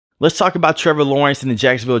Let's talk about Trevor Lawrence and the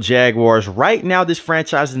Jacksonville Jaguars. Right now, this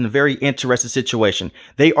franchise is in a very interesting situation.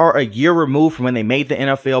 They are a year removed from when they made the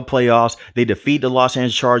NFL playoffs. They defeat the Los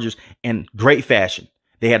Angeles Chargers in great fashion.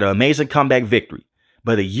 They had an amazing comeback victory.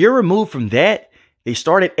 But a year removed from that, they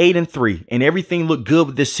started 8-3, and everything looked good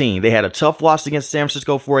with this team. They had a tough loss against San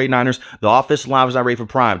Francisco 49ers. The offensive line was not ready for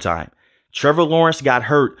prime time. Trevor Lawrence got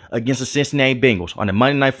hurt against the Cincinnati Bengals on a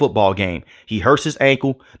Monday Night Football game. He hurts his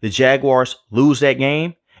ankle. The Jaguars lose that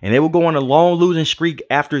game, and they will go on a long losing streak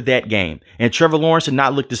after that game. And Trevor Lawrence did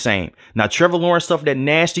not look the same. Now, Trevor Lawrence suffered that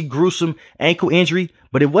nasty, gruesome ankle injury,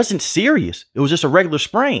 but it wasn't serious. It was just a regular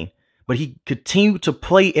sprain. But he continued to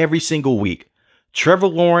play every single week. Trevor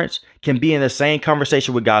Lawrence can be in the same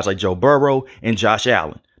conversation with guys like Joe Burrow and Josh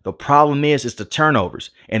Allen. The problem is it's the turnovers.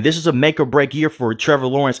 And this is a make or break year for Trevor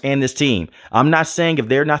Lawrence and this team. I'm not saying if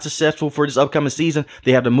they're not successful for this upcoming season,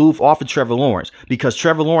 they have to move off of Trevor Lawrence, because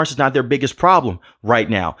Trevor Lawrence is not their biggest problem right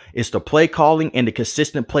now. It's the play calling and the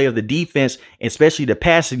consistent play of the defense, especially the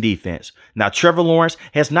passing defense. Now, Trevor Lawrence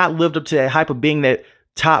has not lived up to that hype of being that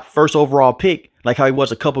top first overall pick like how he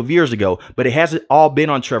was a couple of years ago, but it hasn't all been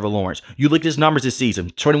on Trevor Lawrence. You look at his numbers this season,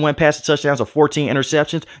 21 passing touchdowns or 14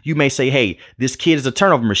 interceptions. You may say, hey, this kid is a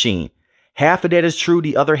turnover machine. Half of that is true.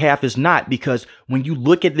 The other half is not, because when you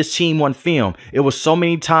look at this team on film, it was so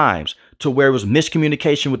many times to where it was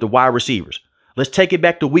miscommunication with the wide receivers. Let's take it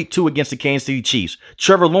back to week 2 against the Kansas City Chiefs.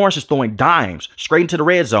 Trevor Lawrence is throwing dimes straight into the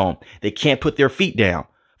red zone. They can't put their feet down.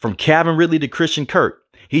 From Calvin Ridley to Christian Kirk,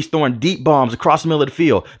 he's throwing deep bombs across the middle of the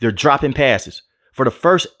field. They're dropping passes. For the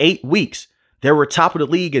first 8 weeks, they were top of the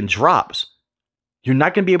league in drops. You're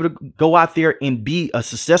not going to be able to go out there and be a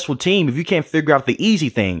successful team if you can't figure out the easy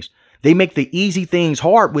things. They make the easy things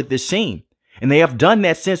hard with this team. And they have done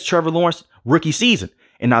that since Trevor Lawrence's rookie season.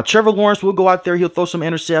 And now Trevor Lawrence will go out there, he'll throw some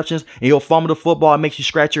interceptions, and he'll fumble the football. It makes you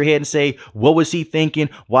scratch your head and say, what was he thinking?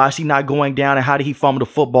 Why is he not going down? And how did he fumble the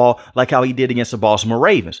football like how he did against the Baltimore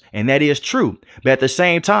Ravens? And that is true. But at the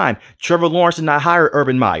same time, Trevor Lawrence did not hire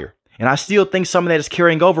Urban Meyer. And I still think some of that is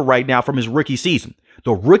carrying over right now from his rookie season.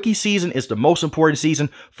 The rookie season is the most important season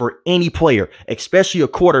for any player, especially a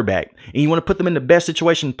quarterback. And you want to put them in the best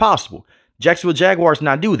situation possible. Jacksonville Jaguars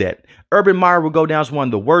not do that. Urban Meyer will go down as one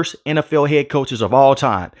of the worst NFL head coaches of all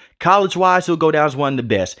time. College-wise, he'll go down as one of the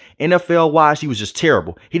best. NFL-wise, he was just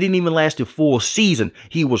terrible. He didn't even last a full season.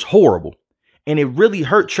 He was horrible. And it really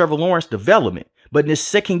hurt Trevor Lawrence's development. But in his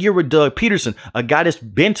second year with Doug Peterson, a guy that's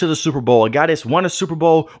been to the Super Bowl, a guy that's won a Super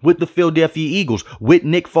Bowl with the Philadelphia Eagles, with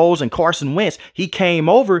Nick Foles and Carson Wentz, he came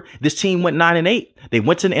over. This team went 9-8. They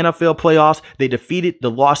went to the NFL playoffs. They defeated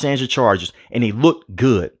the Los Angeles Chargers, and they looked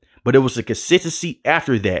good. But it was the consistency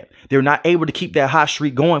after that. They were not able to keep that hot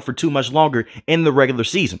streak going for too much longer in the regular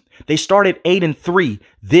season. They started 8-3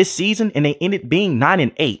 this season, and they ended being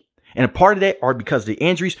 9-8. And a part of that are because of the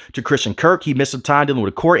injuries to Christian Kirk. He missed some time dealing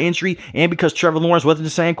with a core injury, and because Trevor Lawrence wasn't the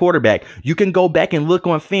same quarterback. You can go back and look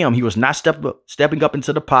on film. He was not stepping up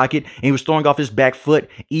into the pocket, and he was throwing off his back foot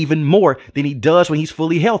even more than he does when he's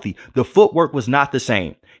fully healthy. The footwork was not the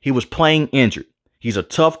same. He was playing injured. He's a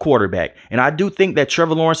tough quarterback. And I do think that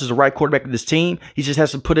Trevor Lawrence is the right quarterback of this team. He just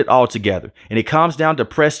has to put it all together. And it comes down to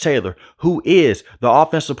Press Taylor, who is the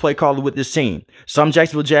offensive play caller with this team. Some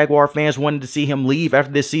Jacksonville Jaguar fans wanted to see him leave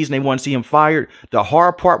after this season. They wanted to see him fired. The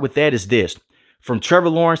hard part with that is this. From Trevor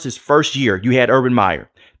Lawrence's first year, you had Urban Meyer.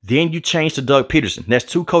 Then you change to Doug Peterson. That's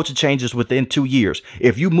 2 coaching changes within 2 years.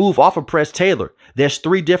 If you move off of Press Taylor, there's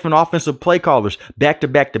 3 different offensive play callers back to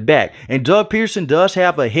back to back. And Doug Peterson does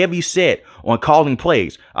have a heavy set on calling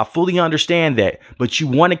plays. I fully understand that. But you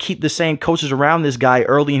want to keep the same coaches around this guy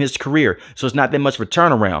early in his career, so it's not that much of a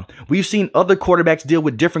turnaround. We've seen other quarterbacks deal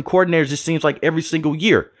with different coordinators, it seems like, every single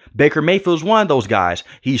year. Baker Mayfield's one of those guys.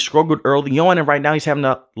 He struggled early on, and right now he's having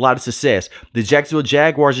a lot of success. The Jacksonville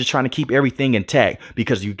Jaguars are trying to keep everything intact,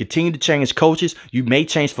 because you continue to change coaches, you may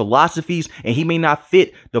change philosophies, and he may not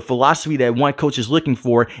fit the philosophy that one coach is looking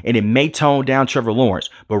for, and it may tone down Trevor Lawrence.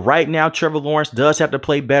 But right now, Trevor Lawrence does have to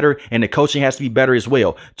play better, and the coaching has to be better as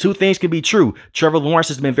well. 2 things can be true. Trevor Lawrence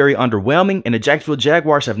has been very underwhelming, and the Jacksonville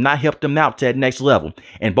Jaguars have not helped him out to that next level.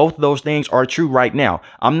 And both of those things are true right now.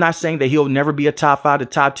 I'm not saying that he'll never be a top 5 to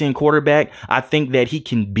top 10 quarterback. I think that he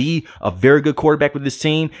can be a very good quarterback with this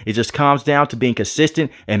team. It just comes down to being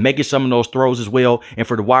consistent and making some of those throws as well, and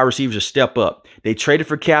for the wide receivers to step up. They traded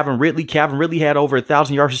for Calvin Ridley. Calvin Ridley had over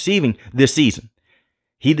 1,000 yards receiving this season.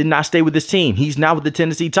 He did not stay with this team. He's now with the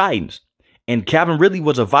Tennessee Titans. And Calvin Ridley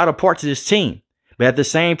was a vital part to this team. But at the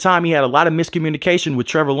same time, he had a lot of miscommunication with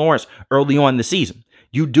Trevor Lawrence early on in the season.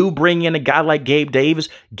 You do bring in a guy like Gabe Davis.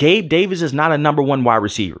 Gabe Davis is not a number 1 wide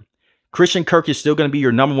receiver. Christian Kirk is still going to be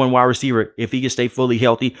your number one wide receiver if he can stay fully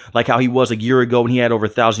healthy, like how he was a year ago when he had over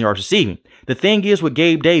 1,000 yards receiving. The thing is with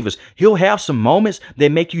Gabe Davis, he'll have some moments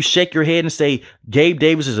that make you shake your head and say, Gabe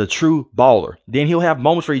Davis is a true baller. Then he'll have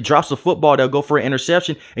moments where he drops the football that'll go for an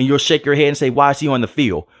interception, and you'll shake your head and say, why is he on the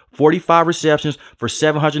field? 45 receptions for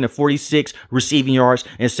 746 receiving yards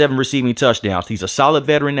and 7 receiving touchdowns. He's a solid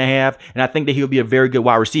veteran to have, and I think that he'll be a very good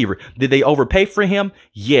wide receiver. Did they overpay for him?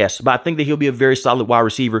 Yes, but I think that he'll be a very solid wide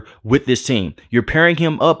receiver with this team. You're pairing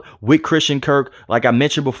him up with Christian Kirk, like I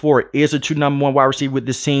mentioned before, is a true number one wide receiver with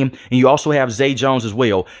this team, and you also have Zay Jones as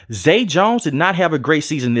well. Zay Jones did not have a great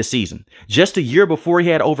season this season. Just a year before, he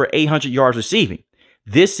had over 800 yards receiving.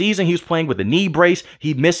 This season, he was playing with a knee brace.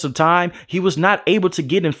 He missed some time. He was not able to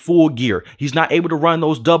get in full gear. He's not able to run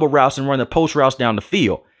those double routes and run the post routes down the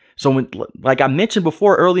field. So, like I mentioned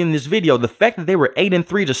before early in this video, the fact that they were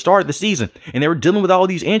 8-3 to start the season and they were dealing with all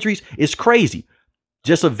these injuries is crazy.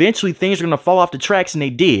 Just eventually, things are going to fall off the tracks, and they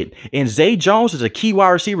did. And Zay Jones is a key wide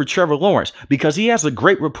receiver, Trevor Lawrence, because he has a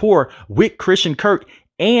great rapport with Christian Kirk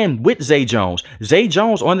and with Zay Jones. Zay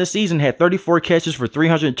Jones on the season had 34 catches for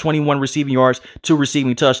 321 receiving yards, 2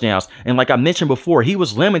 receiving touchdowns. And like I mentioned before, he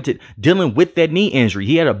was limited dealing with that knee injury.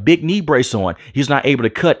 He had a big knee brace on. He's not able to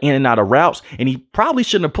cut in and out of routes, and he probably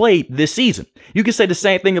shouldn't have played this season. You can say the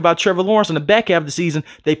same thing about Trevor Lawrence in the back half of the season.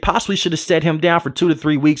 They possibly should have set him down for 2 to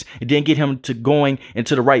 3 weeks and then get him to going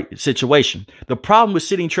into the right situation. The problem with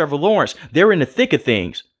sitting Trevor Lawrence, they're in the thick of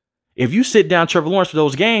things. If you sit down Trevor Lawrence for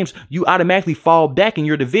those games, you automatically fall back in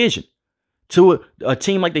your division to a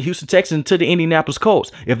team like the Houston Texans and to the Indianapolis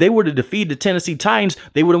Colts. If they were to defeat the Tennessee Titans,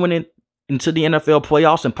 they would have went into the NFL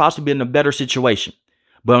playoffs and possibly been in a better situation.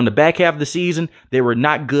 But on the back half of the season, they were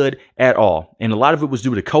not good at all. And a lot of it was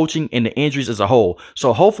due to coaching and the injuries as a whole.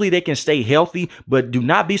 So hopefully they can stay healthy, but do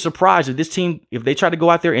not be surprised if this team, if they try to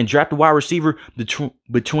go out there and draft a wide receiver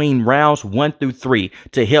between rounds 1 through 3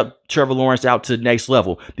 to help Trevor Lawrence out to the next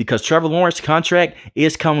level, because Trevor Lawrence's contract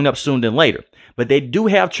is coming up sooner than later. But they do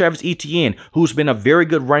have Travis Etienne, who's been a very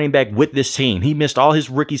good running back with this team. He missed all his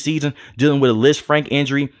rookie season dealing with a Liz Frank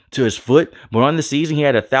injury to his foot. But on the season, he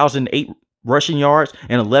had 1,008 rushing yards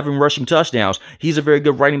and 11 rushing touchdowns. He's a very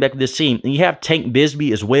good running back of this team. And you have Tank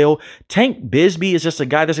Bigsby as well. Tank Bigsby is just a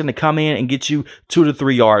guy that's going to come in and get you 2 to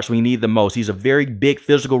 3 yards when you need the most. He's a very big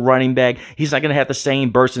physical running back. He's not going to have the same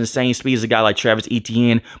burst and the same speed as a guy like Travis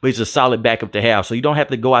Etienne, but he's a solid backup to have. So you don't have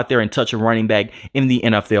to go out there and touch a running back in the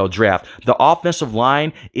NFL draft. The offensive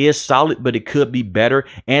line is solid, but it could be better.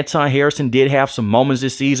 Anton Harrison did have some moments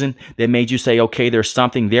this season that made you say, okay, there's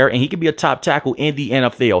something there, and he could be a top tackle in the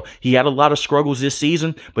NFL. He had a lot of struggles this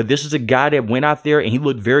season, but this is a guy that went out there and he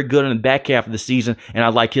looked very good in the back half of the season, and I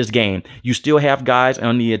like his game. You still have guys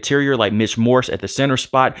on the interior like Mitch Morse at the center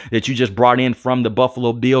spot that you just brought in from the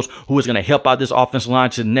Buffalo Bills, who is going to help out this offensive line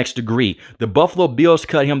to the next degree. The Buffalo Bills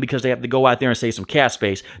cut him because they have to go out there and save some cap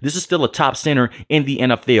space. This is still a top center in the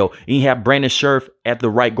NFL. And you have Brandon Scherf at the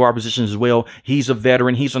right guard position as well. He's a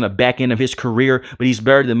veteran. He's on the back end of his career, but he's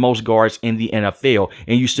better than most guards in the NFL.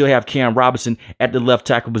 And you still have Cam Robinson at the left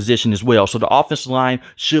tackle position as well. So the offensive line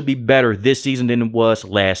should be better this season than it was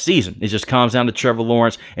last season. It just comes down to Trevor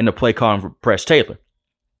Lawrence and the play calling for Press Taylor.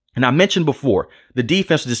 And I mentioned before, the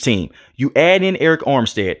defense of this team, you add in Eric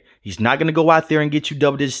Armstead. He's not going to go out there and get you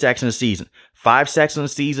double-digit sacks in the season. 5 sacks in the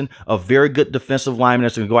season, a very good defensive lineman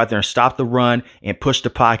that's going to go out there and stop the run and push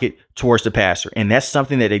the pocket towards the passer. And that's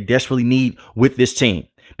something that they desperately need with this team,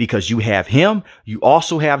 because you have him, you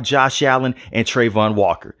also have Josh Allen and Trayvon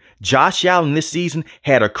Walker. Josh Allen this season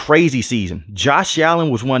had a crazy season. Josh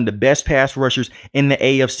Allen was one of the best pass rushers in the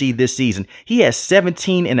AFC this season. He has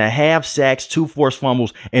 17.5 sacks, 2 forced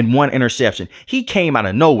fumbles, and 1 interception. He came out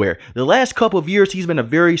of nowhere. The last couple of years, he's been a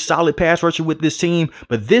very solid pass rusher with this team,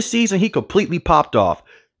 but this season, he completely popped off.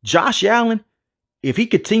 Josh Allen, if he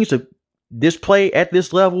continues to display at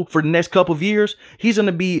this level for the next couple of years, he's going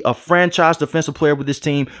to be a franchise defensive player with this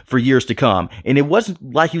team for years to come. And it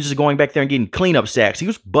wasn't like he was just going back there and getting cleanup sacks. He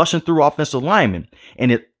was busting through offensive linemen.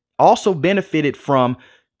 And it also benefited from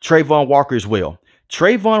Trayvon Walker as well.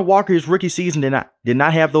 Trayvon Walker, his rookie season, did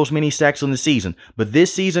not have those many sacks in the season. But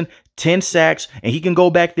this season, 10 sacks, and he can go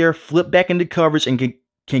back there, flip back into coverage, and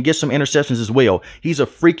can get some interceptions as well. He's a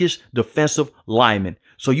freakish defensive lineman.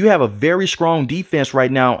 So you have a very strong defense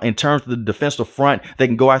right now in terms of the defensive front. They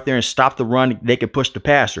can go out there and stop the run. They can push the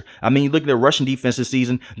passer. I mean, you look at their rushing defense this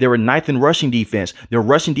season. They were 9th in rushing defense. Their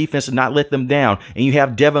rushing defense did not let them down. And you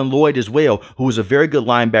have Devin Lloyd as well, who is a very good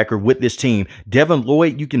linebacker with this team. Devin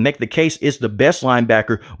Lloyd, you can make the case, is the best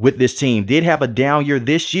linebacker with this team. Did have a down year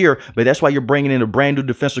this year, but that's why you're bringing in a brand new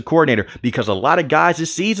defensive coordinator, because a lot of guys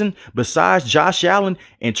this season, besides Josh Allen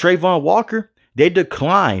and Trayvon Walker, they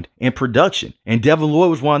declined in production. And Devin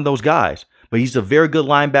Lloyd was one of those guys. But he's a very good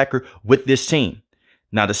linebacker with this team.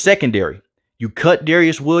 Now, the secondary. You cut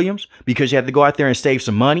Darius Williams because you had to go out there and save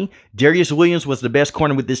some money. Darius Williams was the best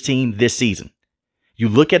corner with this team this season. You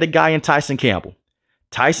look at a guy in Tyson Campbell.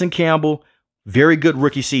 Tyson Campbell, very good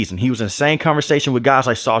rookie season. He was in the same conversation with guys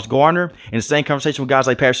like Sauce Gardner and the same conversation with guys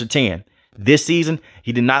like Patrick Surtain. This season,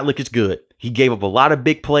 he did not look as good. He gave up a lot of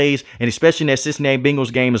big plays, and especially in that Cincinnati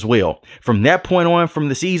Bengals game as well. From that point on from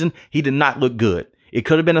the season, he did not look good. It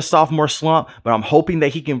could have been a sophomore slump, but I'm hoping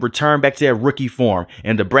that he can return back to that rookie form.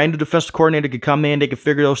 And the brand new defensive coordinator could come in, they can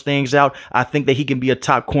figure those things out. I think that he can be a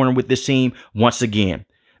top corner with this team once again.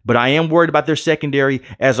 But I am worried about their secondary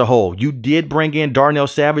as a whole. You did bring in Darnell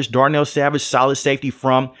Savage. Darnell Savage, solid safety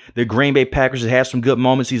from the Green Bay Packers, has had some good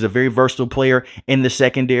moments. He's a very versatile player in the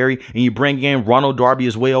secondary. And you bring in Ronald Darby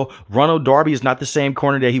as well. Ronald Darby is not the same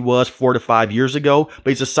corner that he was 4 to 5 years ago, but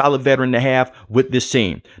he's a solid veteran to have with this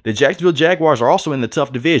team. The Jacksonville Jaguars are also in the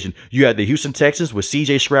tough division. You have the Houston Texans with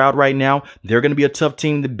C.J. Stroud right now. They're going to be a tough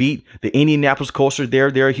team to beat. The Indianapolis Colts are there.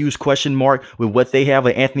 They're a huge question mark with what they have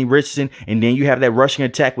with Anthony Richardson. And then you have that rushing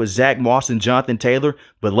attack with Zach Moss and Jonathan Taylor.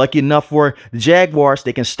 But lucky enough for the Jaguars,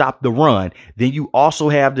 they can stop the run. Then you also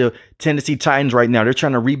have the Tennessee Titans right now. They're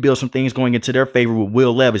trying to rebuild some things going into their favor with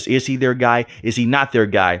Will Levis. Is he their guy? Is he not their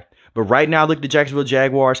guy? But right now, look at the Jacksonville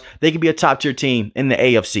Jaguars. They can be a top-tier team in the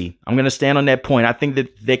AFC. I'm going to stand on that point. I think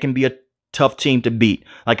that they can be a tough team to beat.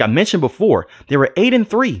 Like I mentioned before, they were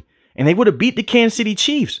 8-3, and they would have beat the Kansas City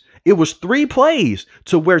Chiefs. It was 3 plays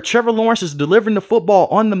to where Trevor Lawrence is delivering the football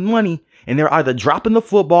on the money, and they're either dropping the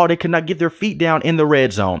football, they cannot get their feet down in the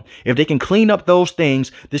red zone. If they can clean up those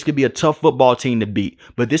things, this could be a tough football team to beat.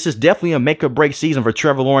 But this is definitely a make-or-break season for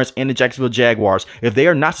Trevor Lawrence and the Jacksonville Jaguars. If they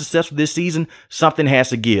are not successful this season, something has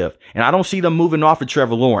to give. And I don't see them moving off of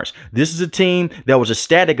Trevor Lawrence. This is a team that was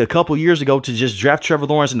ecstatic a couple years ago to just draft Trevor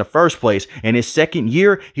Lawrence in the first place. And his second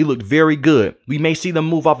year, he looked very good. We may see them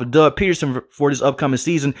move off of Doug Peterson for this upcoming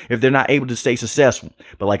season if they're not able to stay successful.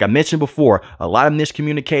 But like I mentioned before, a lot of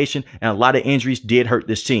miscommunication and a lot of injuries did hurt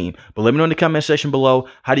this team. But let me know in the comment section below,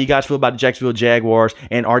 how do you guys feel about the Jacksonville Jaguars,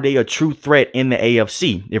 and are they a true threat in the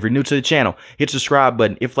AFC? If you're new to the channel, hit the subscribe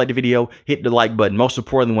button. If you like the video, hit the like button. Most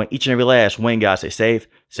importantly, want each and every last one, guys, stay safe,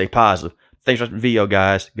 stay positive. Thanks for watching the video,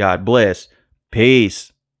 guys. God bless.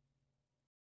 Peace.